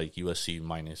also like USC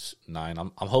 -9.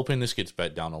 I'm hoping this gets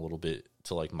bet down a little bit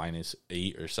to like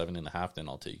 -8 or 7.5. Then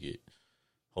I'll take it.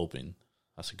 Hoping.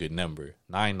 That's a good number.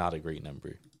 9, not a great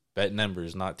number. Bet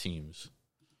numbers, not teams.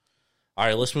 All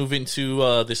right, let's move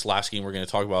into this last game. We're going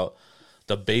to talk about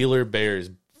the Baylor Bears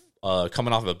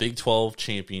coming off of a Big 12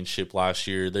 championship last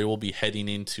year. They will be heading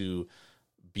into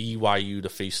BYU to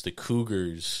face the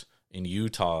Cougars in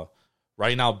Utah.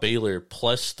 Right now, Baylor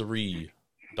 +3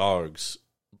 dogs.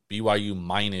 BYU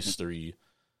 -3.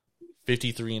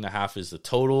 53.5 is the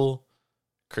total.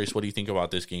 Chris, what do you think about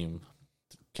this game?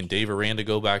 Can Dave Aranda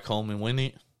go back home and win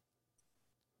it?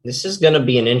 This is going to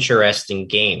be an interesting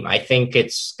game. I think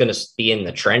it's going to be in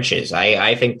the trenches.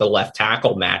 I think the left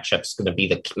tackle matchup is going to be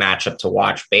the matchup to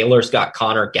watch. Baylor's got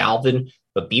Connor Galvin,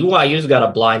 but BYU's got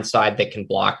a blind side that can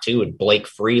block too, and Blake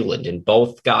Freeland. And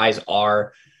both guys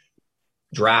are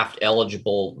draft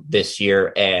eligible this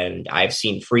year. And I've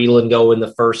seen Freeland go in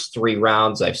the first 3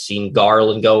 rounds. I've seen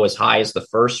Garland go as high as the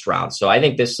first round. So I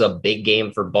think this is a big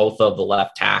game for both of the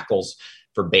left tackles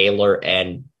for Baylor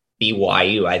and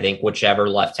BYU. I think whichever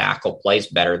left tackle plays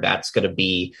better, that's going to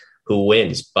be who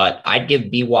wins. But I'd give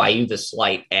BYU the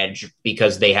slight edge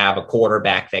because they have a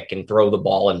quarterback that can throw the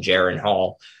ball in Jaron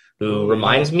Hall, who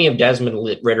reminds me of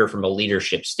Desmond Ridder from a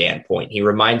leadership standpoint. He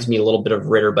reminds me a little bit of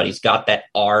Ridder, but he's got that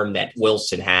arm that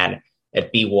Wilson had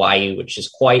at BYU, which is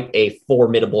quite a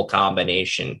formidable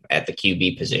combination at the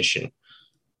QB position.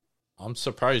 I'm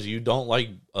surprised you don't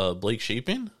like Blake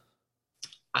Shapen.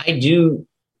 I do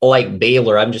like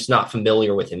Baylor. I'm just not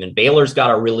familiar with him. And Baylor's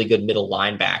got a really good middle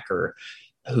linebacker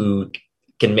who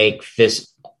can make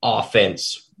this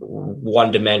offense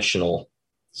one-dimensional.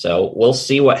 So we'll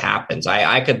see what happens.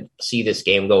 I could see this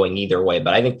game going either way,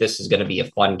 but I think this is going to be a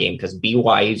fun game because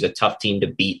BYU is a tough team to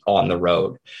beat on the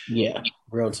road. Yeah,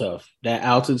 real tough. That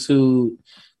altitude,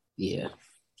 yeah.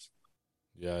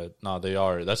 Yeah, no, they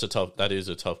are. That is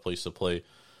a tough place to play.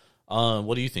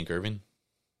 What do you think, Irvin?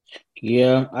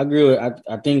 Yeah, I agree with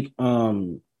I think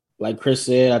like Chris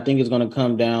said, I think it's going to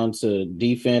come down to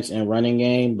defense and running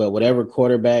game, but whatever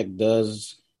quarterback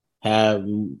makes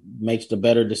the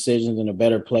better decisions and the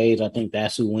better plays, I think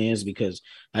that's who wins because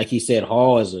like he said,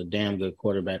 Hall is a damn good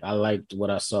quarterback. I liked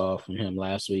what I saw from him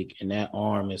last week, and that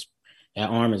arm is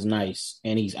nice,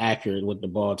 and he's accurate with the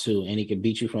ball too, and he can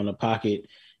beat you from the pocket,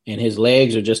 and his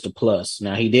legs are just a plus.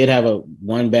 Now, he did have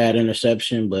one bad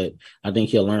interception, but I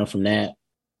think he'll learn from that.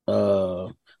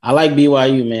 I like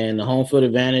BYU, man. The home field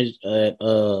advantage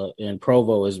in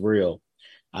Provo is real.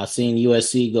 I've seen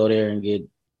USC go there and get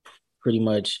pretty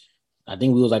much, I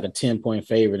think we was like a 10-point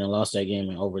favorite and lost that game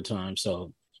in overtime.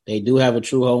 So they do have a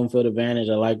true home field advantage.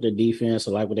 I like their defense.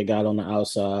 I like what they got on the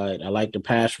outside. I like the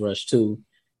pass rush too.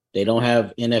 They don't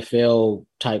have NFL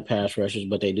type pass rushers,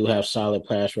 but they do have solid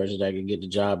pass rushers that can get the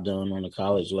job done on the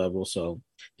college level. So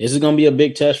this is going to be a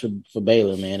big test for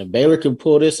Baylor, man. If Baylor can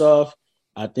pull this off,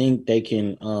 I think they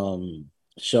can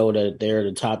show that they're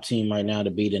the top team right now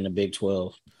to beat in the Big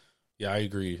 12. Yeah, I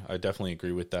agree. I definitely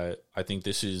agree with that. I think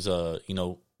this is,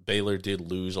 Baylor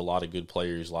did lose a lot of good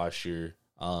players last year.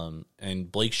 And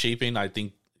Blake Shapen, I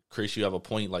think, Chris, you have a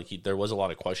point. Like, there was a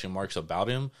lot of question marks about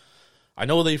him. I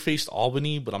know they faced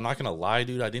Albany, but I'm not going to lie,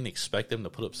 dude. I didn't expect them to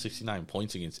put up 69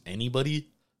 points against anybody.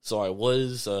 So I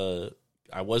was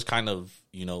kind of,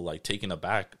 taken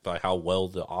aback by how well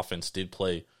the offense did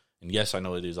play. And yes, I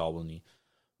know it is Albany,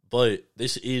 but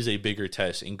this is a bigger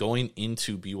test, and going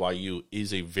into BYU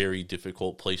is a very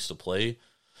difficult place to play.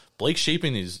 Blake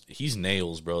Shapen he's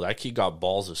nails, bro. That kid got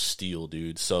balls of steel,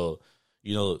 dude. So,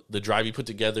 the drive he put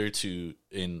together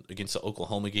against the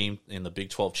Oklahoma game in the Big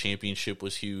 12 championship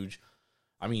was huge.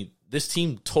 I mean, this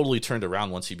team totally turned around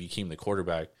once he became the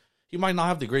quarterback. He might not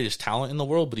have the greatest talent in the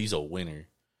world, but he's a winner.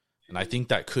 And I think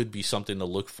that could be something to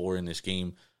look for in this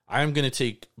game. I am going to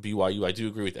take BYU. I do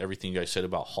agree with everything you guys said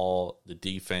about Hall, the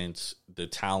defense, the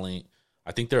talent.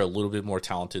 I think they're a little bit more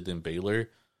talented than Baylor.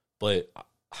 But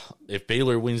if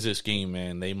Baylor wins this game,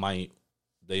 man, they might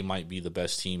be the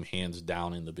best team hands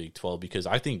down in the Big 12 because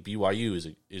I think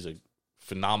BYU is a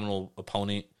phenomenal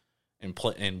opponent,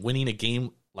 and winning a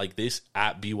game like this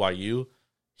at BYU,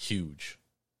 huge.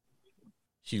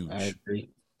 I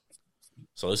agree.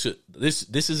 So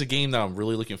this is a game that I'm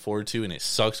really looking forward to, and it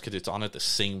sucks because it's on at the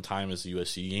same time as the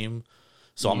USC game.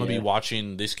 So I'm going to be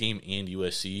watching this game and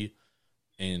USC,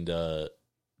 and it's going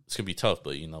to be tough,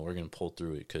 but, we're going to pull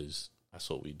through it because that's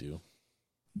what we do.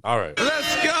 All right.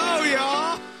 Let's go,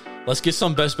 y'all. Let's get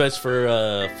some best bets for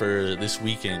this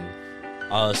weekend.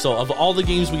 So of all the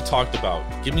games we talked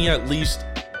about, give me at least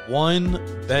one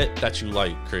bet that you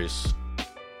like, Chris.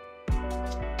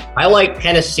 I like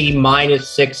Tennessee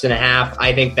 -6.5.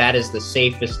 I think that is the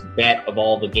safest bet of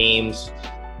all the games.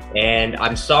 And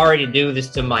I'm sorry to do this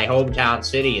to my hometown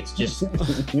city. It's just,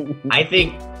 I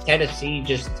think Tennessee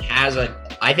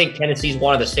I think Tennessee's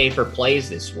one of the safer plays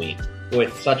this week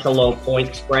with such a low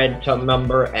point spread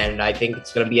number. And I think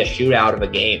it's going to be a shootout of a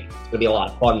game. It's going to be a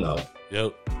lot of fun, though.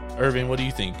 Yep. Irvin, what do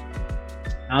you think?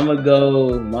 I'm going to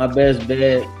go, my best bet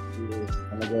is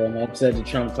I'm going to upset the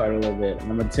trump card a little bit.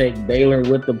 I'm going to take Baylor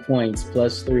with the points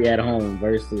 +3 at home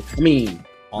versus,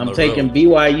 I'm taking road.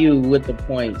 BYU with the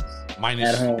points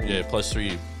minus, at home. Yeah,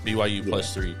 +3. BYU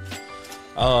 +3.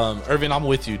 Irvin, I'm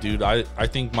with you, dude. I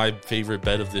think my favorite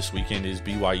bet of this weekend is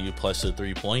BYU plus the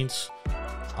 3 points.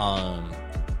 I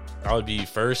would be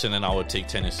first, and then I would take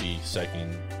Tennessee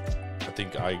second. I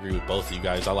think I agree with both of you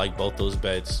guys. I like both those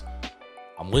bets.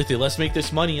 I'm with it. Let's make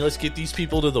this money. Let's get these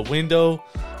people to the window.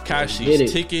 Cash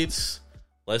these tickets.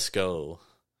 Let's go.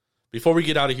 Before we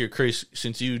get out of here, Chris,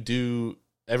 since you do,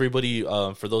 everybody,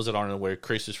 for those that aren't aware,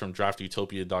 Chris is from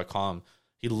draftutopia.com.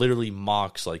 He literally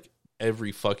mocks like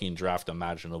every fucking draft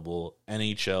imaginable.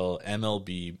 NHL,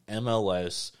 MLB,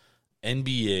 MLS,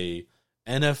 NBA,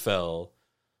 NFL.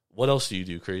 What else do you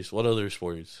do, Chris? What other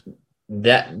sports?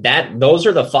 Those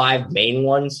are the 5 main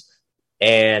ones.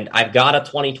 And I've got a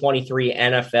 2023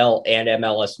 NFL and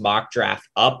MLS mock draft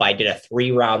up. I did a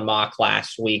 3-round mock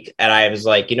last week, and I was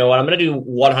like, you know what? I'm going to do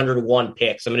 101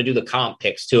 picks. I'm going to do the comp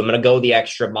picks too. I'm going to go the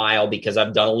extra mile because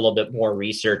I've done a little bit more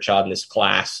research on this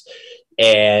class.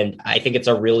 And I think it's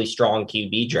a really strong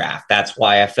QB draft. That's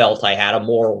why I felt I had a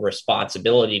moral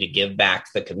responsibility to give back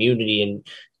to the community and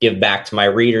give back to my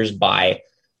readers by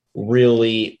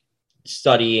really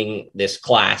studying this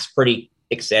class pretty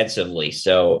extensively.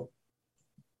 So,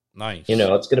 nice. You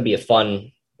know, it's going to be a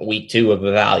fun week 2 of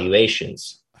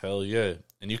evaluations. Hell yeah.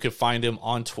 And you can find him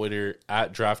on Twitter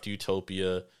at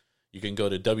DraftUtopia. You can go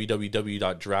to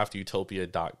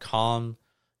www.draftutopia.com.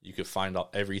 You can find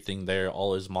out everything there,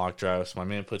 all his mock drafts. My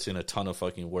man puts in a ton of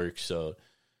fucking work. So,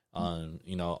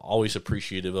 you know, always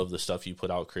appreciative of the stuff you put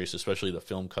out, Chris, especially the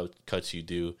film cuts you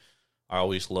do. I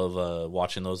always love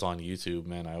watching those on YouTube,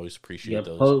 man. I always appreciate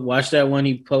those. Watch that one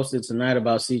he posted tonight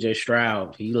about CJ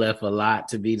Stroud. He left a lot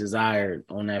to be desired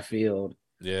on that field.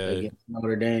 Yeah, against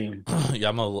Notre Dame. Yeah,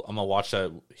 I'm gonna watch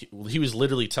that. He was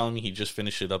literally telling me he just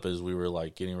finished it up as we were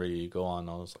like getting ready to go on.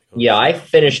 I was like, oh, yeah, I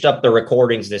finished up the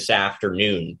recordings this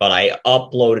afternoon, but I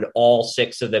uploaded all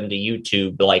 6 of them to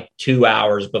YouTube like 2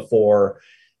 hours before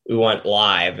we went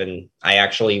live, and I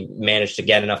actually managed to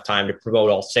get enough time to promote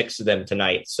all 6 of them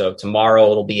tonight. So tomorrow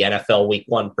it'll be NFL Week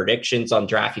 1 predictions on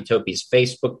Draft Utopia's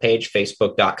Facebook page,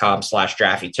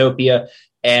 facebook.com/draftutopia.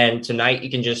 And tonight you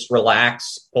can just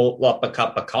relax, pull up a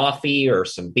cup of coffee or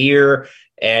some beer,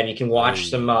 and you can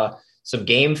watch some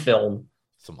game film.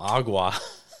 Some agua.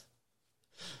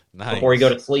 Nice. Before you go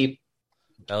to sleep.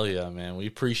 Hell yeah, man. We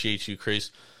appreciate you,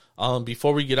 Chris.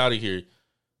 Before we get out of here,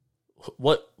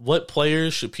 what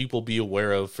players should people be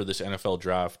aware of for this NFL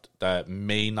draft that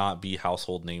may not be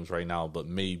household names right now, but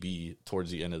may be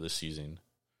towards the end of the season?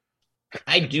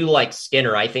 I do like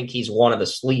Skinner. I think he's one of the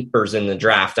sleepers in the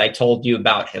draft. I told you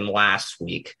about him last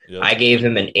week. Yep. I gave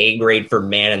him an A grade for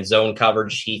man and zone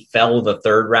coverage. He fell the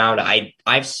 3rd round.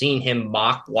 I've seen him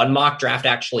one mock draft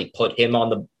actually put him on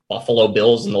the Buffalo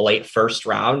Bills in the late 1st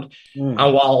round. And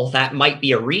while that might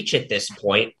be a reach at this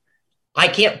point, I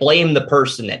can't blame the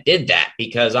person that did that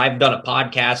because I've done a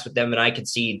podcast with them and I can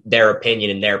see their opinion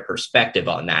and their perspective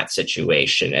on that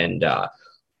situation. And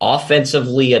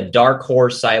offensively, a dark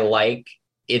horse I like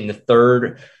in the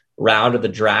 3rd round of the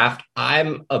draft.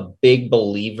 I'm a big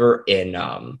believer in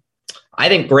I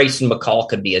think Grayson McCall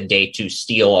could be a day 2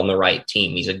 steal on the right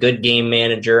team. He's a good game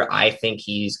manager. I think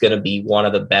he's going to be one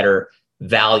of the better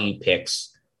value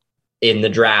picks in the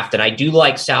draft. And I do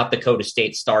like South Dakota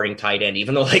State starting tight end,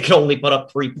 even though they can only put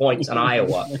up 3 points on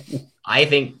Iowa. I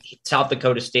think South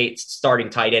Dakota State's starting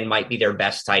tight end might be their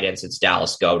best tight end since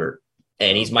Dallas Goedert.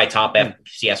 And he's my top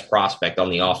FCS prospect on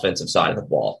the offensive side of the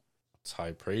ball. It's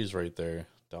high praise right there.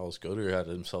 Dallas Goedert had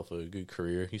himself a good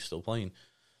career. He's still playing.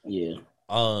 Yeah.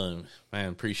 Man,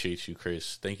 appreciate you,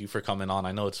 Chris. Thank you for coming on.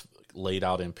 I know it's late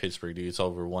out in Pittsburgh, dude. It's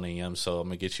over 1 a.m., so I'm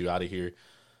going to get you out of here.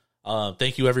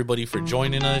 Thank you, everybody, for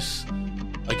joining us.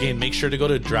 Again, make sure to go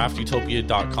to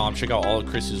draftutopia.com. Check out all of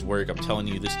Chris's work. I'm telling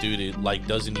you, this dude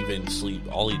doesn't even sleep.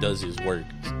 All he does is work.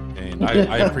 And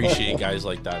I appreciate guys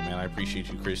like that, man. I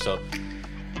appreciate you, Chris. So,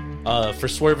 for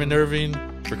Swerve and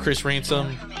Irvin, for Chris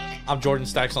Ransom, I'm Jordan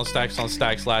Stacks on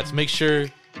Stacks, lads. Make sure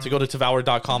to go to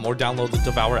Devour.com or download the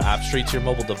Devour app straight to your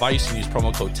mobile device and use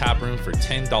promo code TAPROOM for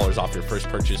 $10 off your first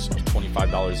purchase of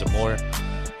 $25 or more.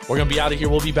 We're going to be out of here.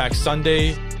 We'll be back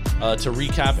Sunday. to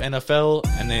recap NFL,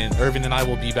 and then Irvin and I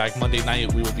will be back Monday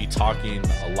night. We will be talking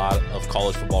a lot of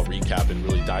college football recap and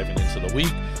really diving into the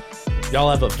week. Y'all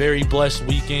have a very blessed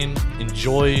weekend.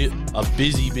 Enjoy a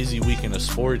busy weekend of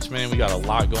sports, man. We got a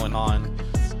lot going on.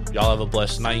 Y'all have a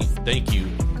blessed night. Thank you.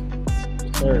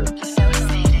 Sure.